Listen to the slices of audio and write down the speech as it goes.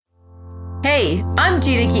Hey, I'm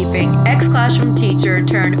Gina Keeping, ex-classroom teacher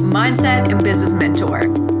turned mindset and business mentor.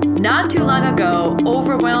 Not too long ago,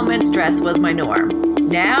 overwhelm and stress was my norm.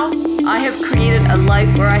 Now, I have created a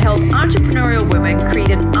life where I help entrepreneurial women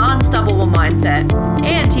create an unstoppable mindset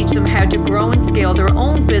and teach them how to grow and scale their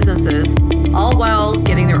own businesses, all while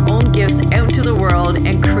getting their own gifts out into the world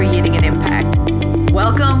and creating an impact.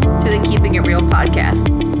 Welcome to the Keeping It Real podcast,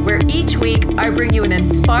 where each week I bring you an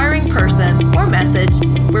inspiring person or message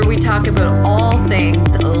where we talk about all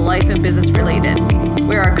things life and business related,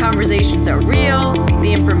 where our conversations are real, the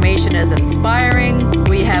information is inspiring,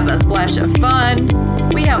 we have a splash of fun,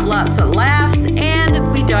 we have lots of laughs,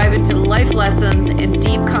 and we dive into life lessons and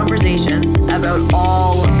deep conversations about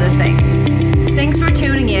all the things. Thanks for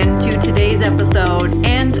tuning in to today's episode,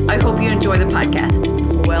 and I hope you enjoy the podcast.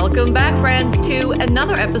 Welcome back, friends, to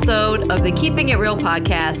another episode of the Keeping It Real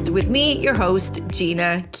podcast with me, your host,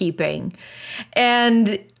 Gina Keeping.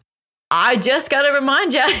 And I just got to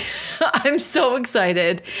remind you, I'm so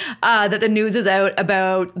excited that the news is out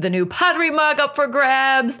about the new pottery mug up for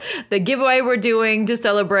grabs, the giveaway we're doing to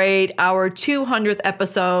celebrate our 200th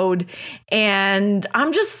episode. And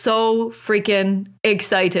I'm just so freaking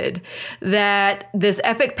excited that this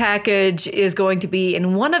epic package is going to be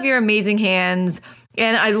in one of your amazing hands.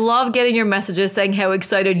 And I love getting your messages saying how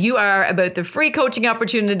excited you are about the free coaching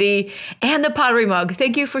opportunity and the pottery mug.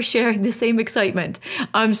 Thank you for sharing the same excitement.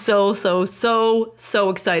 I'm so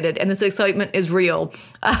excited. And this excitement is real.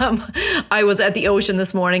 I was at the ocean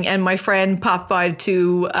this morning and my friend popped by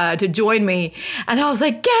to join me. And I was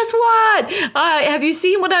like, guess what? Have you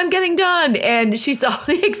seen what I'm getting done? And she saw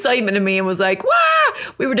the excitement in me and was like, wow,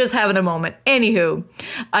 we were just having a moment. Anywho,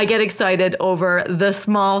 I get excited over the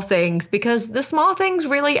small things because the small things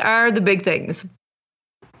really are the big things.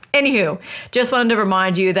 Anywho, just wanted to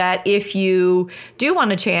remind you that if you do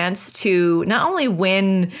want a chance to not only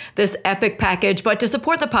win this epic package, but to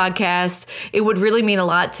support the podcast, it would really mean a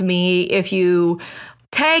lot to me if you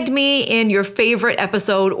tagged me in your favorite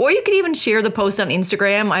episode, or you could even share the post on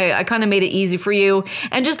Instagram. I kind of made it easy for you,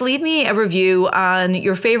 and just leave me a review on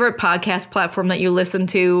your favorite podcast platform that you listen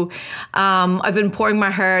to. I've been pouring my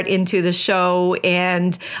heart into the show,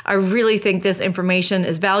 and I really think this information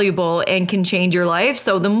is valuable and can change your life.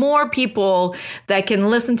 So the more people that can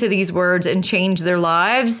listen to these words and change their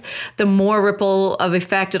lives, the more ripple of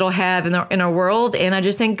effect it'll have in our world. And I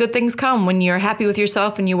just think good things come when you're happy with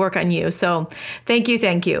yourself and you work on you. So thank you.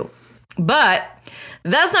 But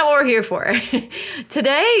that's not what we're here for.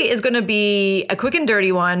 Today is going to be a quick and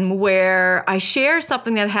dirty one where I share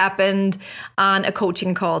something that happened on a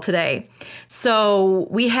coaching call today. So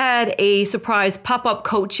we had a surprise pop-up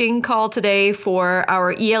coaching call today for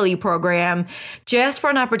our ELE program, just for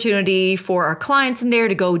an opportunity for our clients in there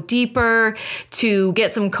to go deeper, to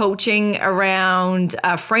get some coaching around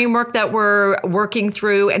a framework that we're working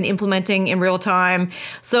through and implementing in real time.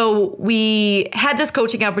 So we had this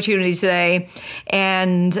coaching opportunity today,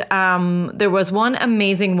 and there was one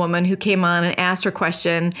amazing woman who came on and asked her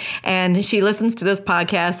question, and she listens to this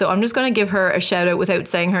podcast. So I'm just going to give her a shout out without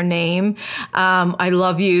saying her name. I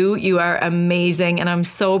love you. You are amazing. And I'm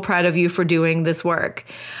so proud of you for doing this work.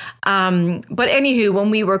 But anywho, when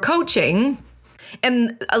we were coaching,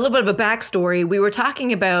 and a little bit of a backstory, we were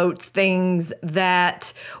talking about things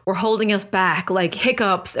that were holding us back, like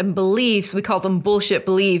hiccups and beliefs. We call them bullshit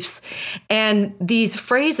beliefs. And these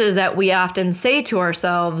phrases that we often say to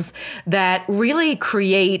ourselves that really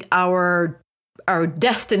create our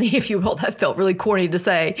destiny, if you will. That felt really corny to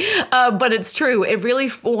say, but it's true. It really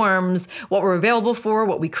forms what we're available for,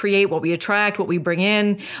 what we create, what we attract, what we bring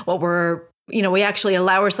in, what we actually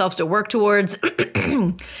allow ourselves to work towards.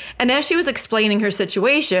 And as she was explaining her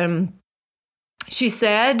situation, she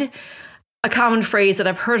said a common phrase that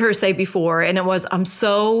I've heard her say before, and it was, I'm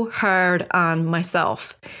so hard on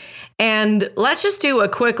myself. And let's just do a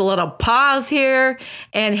quick little pause here,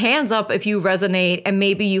 and hands up if you resonate and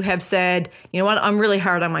maybe you have said, you know what, I'm really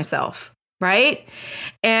hard on myself, right?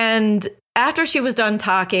 And after she was done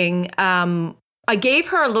talking, I gave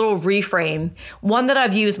her a little reframe, one that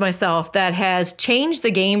I've used myself that has changed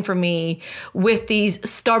the game for me with these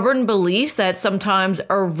stubborn beliefs that sometimes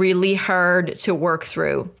are really hard to work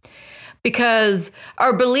through. Because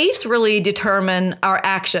our beliefs really determine our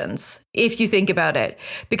actions, if you think about it.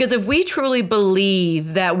 Because if we truly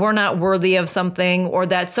believe that we're not worthy of something, or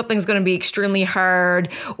that something's going to be extremely hard,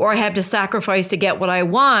 or I have to sacrifice to get what I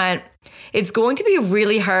want, it's going to be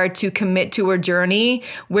really hard to commit to a journey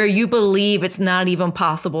where you believe it's not even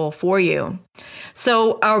possible for you.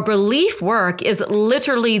 So our belief work is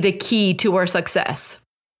literally the key to our success.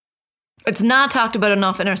 It's not talked about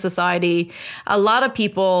enough in our society. A lot of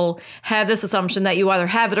people have this assumption that you either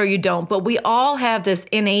have it or you don't, but we all have this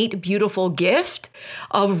innate, beautiful gift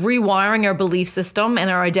of rewiring our belief system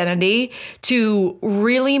and our identity to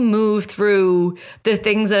really move through the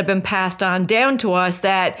things that have been passed on down to us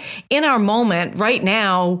that in our moment right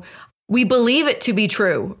now, we believe it to be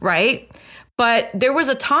true, right? But there was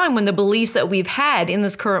a time when the beliefs that we've had in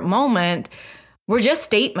this current moment were just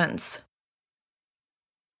statements.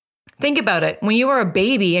 Think about it. When you are a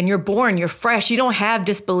baby and you're born, you're fresh, you don't have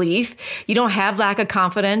disbelief, you don't have lack of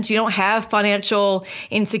confidence, you don't have financial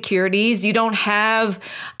insecurities, you don't have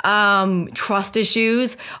trust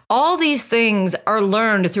issues. All these things are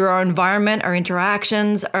learned through our environment, our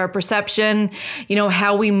interactions, our perception,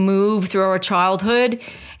 how we move through our childhood.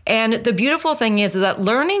 And the beautiful thing is that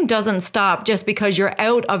learning doesn't stop just because you're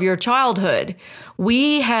out of your childhood.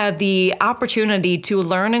 We have the opportunity to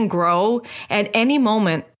learn and grow at any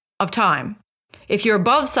moment of time. If you're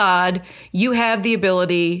above sod, you have the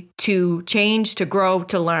ability to change, to grow,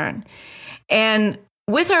 to learn. And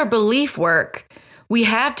with our belief work, we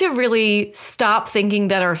have to really stop thinking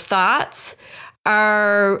that our thoughts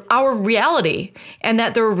are our reality and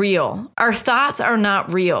that they're real. Our thoughts are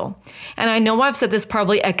not real. And I know I've said this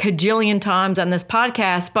probably a cajillion times on this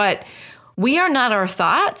podcast, but we are not our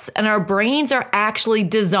thoughts, and our brains are actually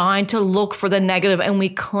designed to look for the negative, and we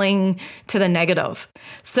cling to the negative.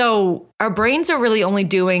 So our brains are really only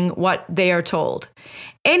doing what they are told.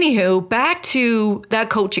 Anywho, back to that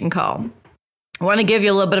coaching call. I want to give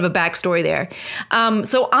you a little bit of a backstory there.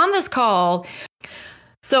 So on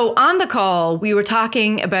the call, we were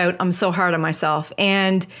talking about I'm so hard on myself.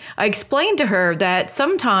 And I explained to her that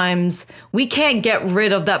sometimes we can't get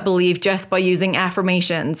rid of that belief just by using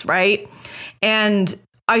affirmations, right? And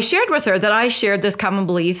I shared with her that I shared this common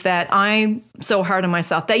belief that I'm so hard on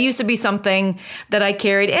myself. That used to be something that I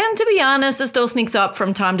carried. And to be honest, it still sneaks up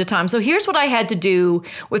from time to time. So here's what I had to do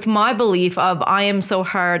with my belief of I am so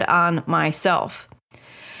hard on myself.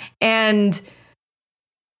 And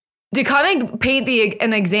to kind of paint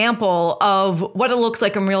an example of what it looks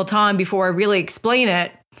like in real time before I really explain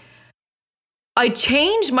it, I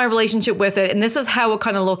changed my relationship with it, and this is how it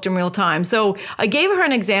kind of looked in real time. So I gave her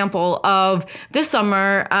an example of this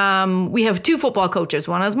summer, we have 2 football coaches.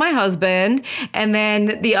 One is my husband, and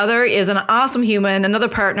then the other is an awesome human, another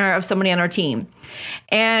partner of somebody on our team.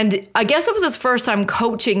 And I guess it was his first time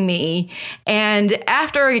coaching me. And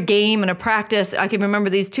after a game and a practice, I can remember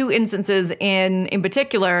these 2 instances in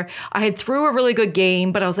particular. I had threw a really good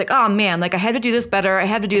game, but I was like, oh man, I had to do this better. I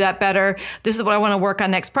had to do that better. This is what I want to work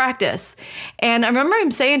on next practice. And I remember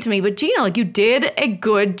him saying to me, but Gina, you did a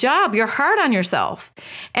good job. You're hard on yourself.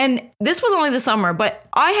 And this was only the summer, but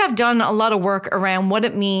I have done a lot of work around what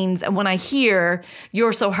it means. And when I hear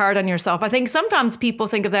you're so hard on yourself, I think sometimes people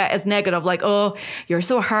think of that as negative, like, oh, you're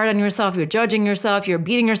so hard on yourself, you're judging yourself, you're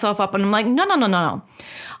beating yourself up. And I'm like, no.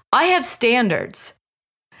 I have standards.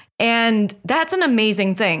 And that's an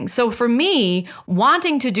amazing thing. So for me,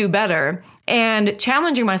 wanting to do better and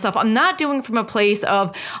challenging myself, I'm not doing it from a place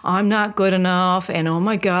of I'm not good enough and oh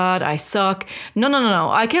my God, I suck. No.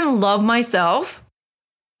 I can love myself,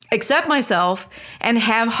 accept myself, and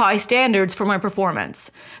have high standards for my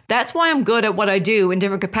performance. That's why I'm good at what I do in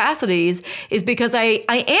different capacities, is because I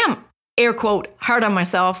am, air quote, hard on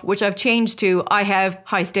myself, which I've changed to I have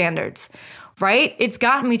high standards. Right? It's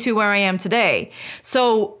gotten me to where I am today.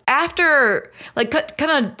 So after,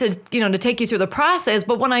 kind of to take you through the process,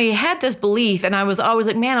 but when I had this belief and I was always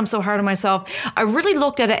like, man, I'm so hard on myself, I really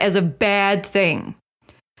looked at it as a bad thing.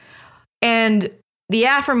 And the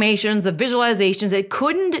affirmations, the visualizations, it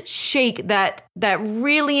couldn't shake that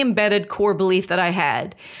really embedded core belief that I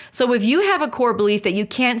had. So if you have a core belief that you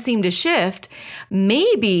can't seem to shift,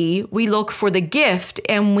 maybe we look for the gift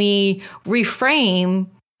and we reframe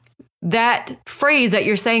that phrase that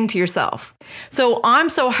you're saying to yourself. So I'm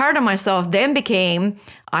so hard on myself then became,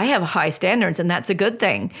 I have high standards, and that's a good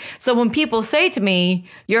thing. So when people say to me,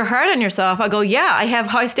 you're hard on yourself, I go, yeah, I have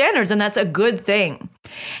high standards, and that's a good thing.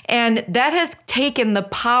 And that has taken the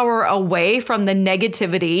power away from the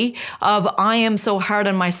negativity of I am so hard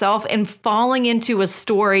on myself and falling into a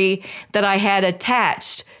story that I had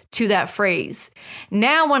attached to that phrase.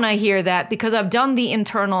 Now, when I hear that, because I've done the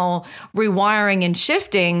internal rewiring and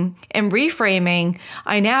shifting and reframing,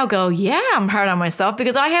 I now go, yeah, I'm hard on myself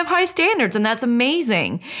because I have high standards, and that's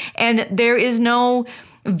amazing. And there is no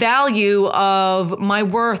value of my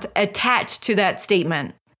worth attached to that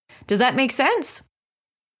statement. Does that make sense?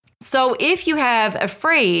 So if you have a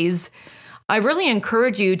phrase, I really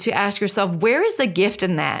encourage you to ask yourself, where is the gift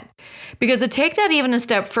in that? Because to take that even a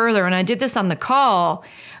step further, and I did this on the call,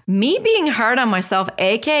 me being hard on myself,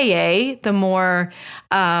 AKA the more,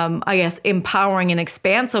 empowering and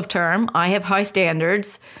expansive term, I have high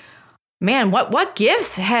standards. Man, what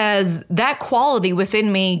gifts has that quality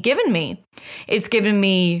within me given me? It's given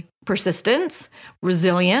me persistence,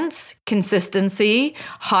 resilience, consistency,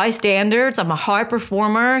 high standards. I'm a high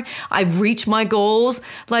performer. I've reached my goals.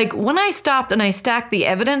 Like when I stopped and I stacked the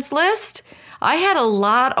evidence list, I had a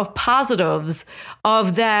lot of positives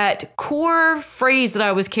of that core phrase that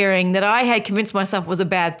I was carrying that I had convinced myself was a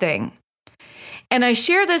bad thing. And I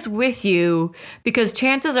share this with you because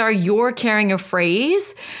chances are you're carrying a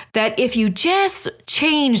phrase that if you just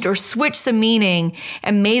changed or switched the meaning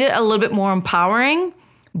and made it a little bit more empowering,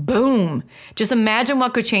 boom, just imagine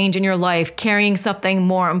what could change in your life carrying something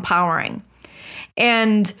more empowering.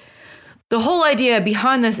 And the whole idea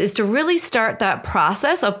behind this is to really start that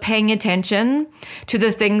process of paying attention to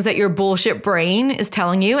the things that your bullshit brain is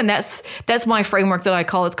telling you. And that's my framework that I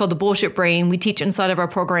call. It's called the bullshit brain. We teach inside of our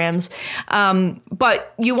programs.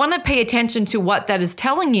 But you want to pay attention to what that is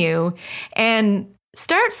telling you and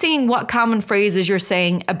start seeing what common phrases you're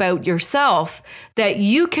saying about yourself that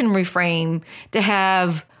you can reframe to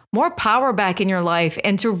have more power back in your life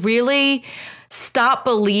and to really stop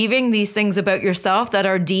believing these things about yourself that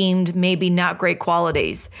are deemed maybe not great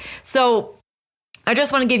qualities. So I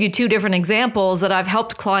just want to give you two different examples that I've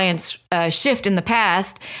helped clients shift in the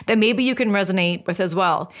past that maybe you can resonate with as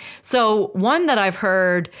well. So one that I've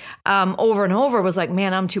heard over and over was like,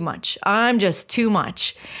 man, I'm too much. I'm just too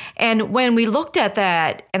much. And when we looked at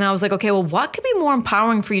that and I was like, okay, well, what could be more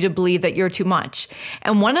empowering for you to believe that you're too much?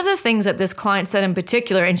 And one of the things that this client said in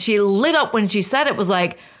particular, and she lit up when she said it, was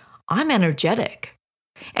like, I'm energetic.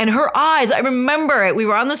 And her eyes, I remember it, we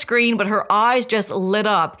were on the screen, but her eyes just lit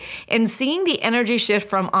up. And seeing the energy shift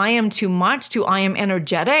from I am too much to I am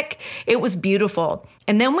energetic, it was beautiful.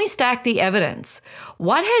 And then we stacked the evidence.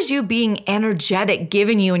 What has you being energetic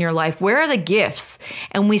given you in your life? Where are the gifts?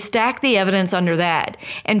 And we stacked the evidence under that.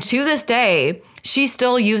 And to this day, she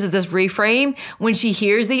still uses this reframe. When she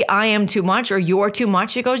hears the I am too much or you're too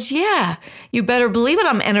much, she goes, yeah, you better believe it,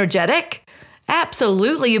 I'm energetic.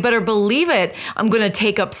 Absolutely. You better believe it. I'm going to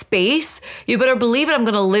take up space. You better believe it. I'm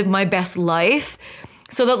going to live my best life.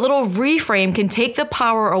 So that little reframe can take the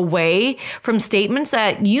power away from statements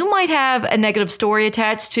that you might have a negative story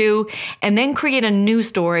attached to, and then create a new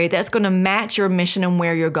story that's going to match your mission and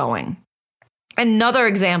where you're going. Another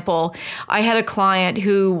example, I had a client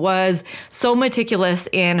who was so meticulous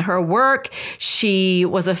in her work. She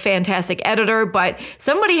was a fantastic editor, but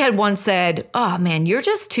somebody had once said, oh man, you're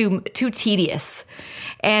just too tedious.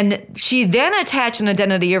 And she then attached an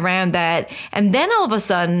identity around that. And then all of a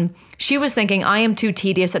sudden she was thinking, I am too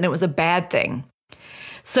tedious, and it was a bad thing.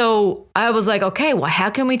 So I was like, okay, well,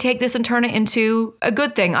 how can we take this and turn it into a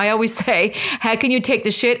good thing? I always say, how can you take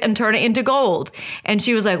the shit and turn it into gold? And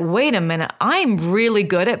she was like, wait a minute, I'm really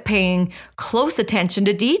good at paying close attention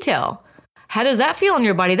to detail. How does that feel in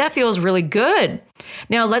your body? That feels really good.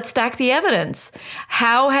 Now let's stack the evidence.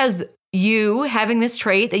 How has you having this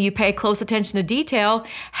trait that you pay close attention to detail,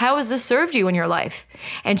 how has this served you in your life?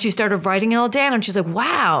 And she started writing it all down and she's like,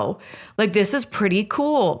 wow, like this is pretty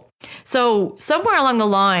cool. So somewhere along the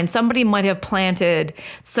line, somebody might have planted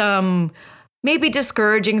some maybe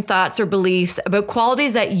discouraging thoughts or beliefs about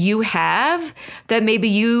qualities that you have that maybe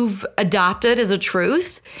you've adopted as a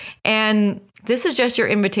truth. And this is just your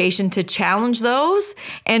invitation to challenge those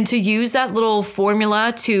and to use that little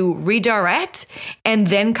formula to redirect and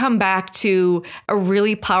then come back to a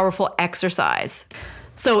really powerful exercise.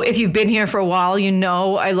 So if you've been here for a while, you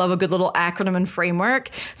know I love a good little acronym and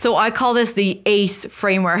framework. So I call this the ACE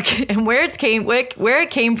framework. And where it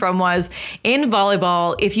came from was in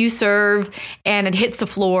volleyball, if you serve and it hits the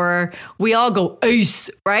floor, we all go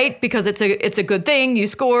ace, right? Because it's a good thing. You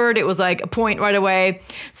scored. It was like a point right away.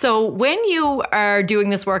 So when you are doing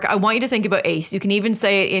this work, I want you to think about ACE. You can even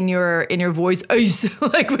say it in your voice, ace,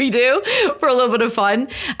 like we do, for a little bit of fun,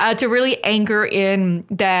 to really anchor in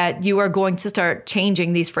that you are going to start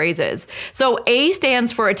changing these phrases. So A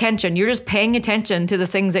stands for attention. You're just paying attention to the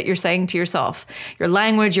things that you're saying to yourself, your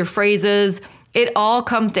language, your phrases. It all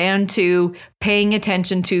comes down to paying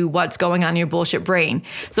attention to what's going on in your bullshit brain.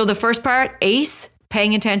 So the first part, ACE,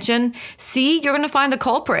 paying attention. C, you're going to find the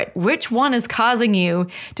culprit. Which one is causing you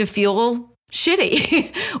to feel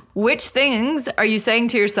shitty? Which things are you saying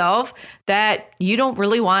to yourself that you don't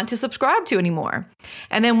really want to subscribe to anymore?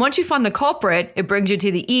 And then once you find the culprit, it brings you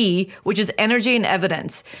to the E, which is energy and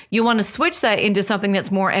evidence. You want to switch that into something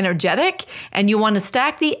that's more energetic, and you want to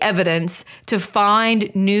stack the evidence to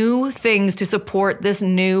find new things to support this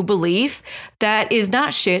new belief that is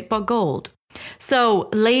not shit, but gold. So,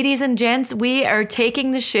 ladies and gents, we are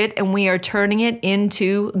taking the shit and we are turning it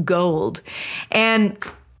into gold. And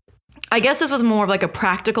I guess this was more of like a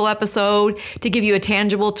practical episode to give you a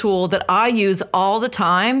tangible tool that I use all the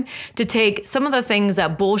time to take some of the things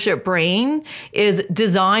that bullshit brain is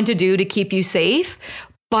designed to do to keep you safe.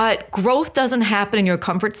 But growth doesn't happen in your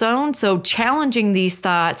comfort zone. So challenging these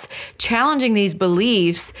thoughts, challenging these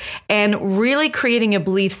beliefs, and really creating a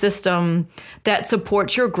belief system that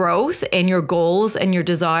supports your growth and your goals and your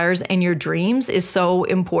desires and your dreams is so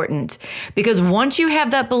important. Because once you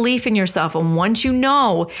have that belief in yourself, and once you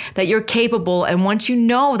know that you're capable, and once you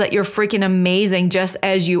know that you're freaking amazing just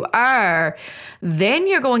as you are, then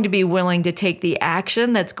you're going to be willing to take the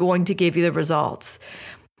action that's going to give you the results.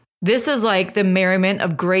 This is like the merriment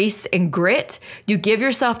of grace and grit. You give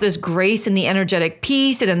yourself this grace in the energetic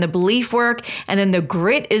piece and in the belief work, and then the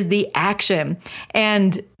grit is the action.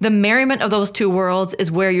 And the merriment of those two worlds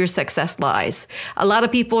is where your success lies. A lot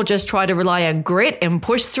of people just try to rely on grit and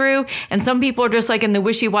push through, and some people are just like in the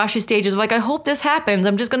wishy-washy stages of like, I hope this happens.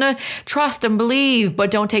 I'm just going to trust and believe,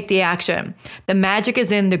 but don't take the action. The magic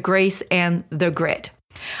is in the grace and the grit.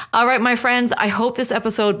 All right, my friends, I hope this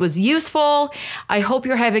episode was useful. I hope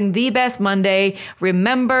you're having the best Monday.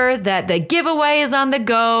 Remember that the giveaway is on the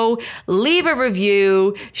go. Leave a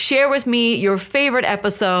review, share with me your favorite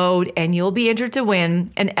episode, and you'll be entered to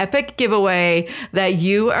win an epic giveaway that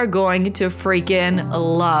you are going to freaking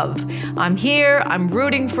love. I'm here. I'm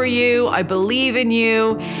rooting for you. I believe in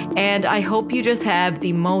you. And I hope you just have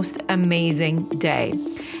the most amazing day.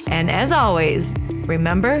 And as always,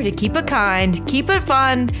 remember to keep it kind, keep it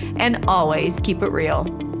fun, and always keep it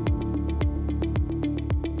real.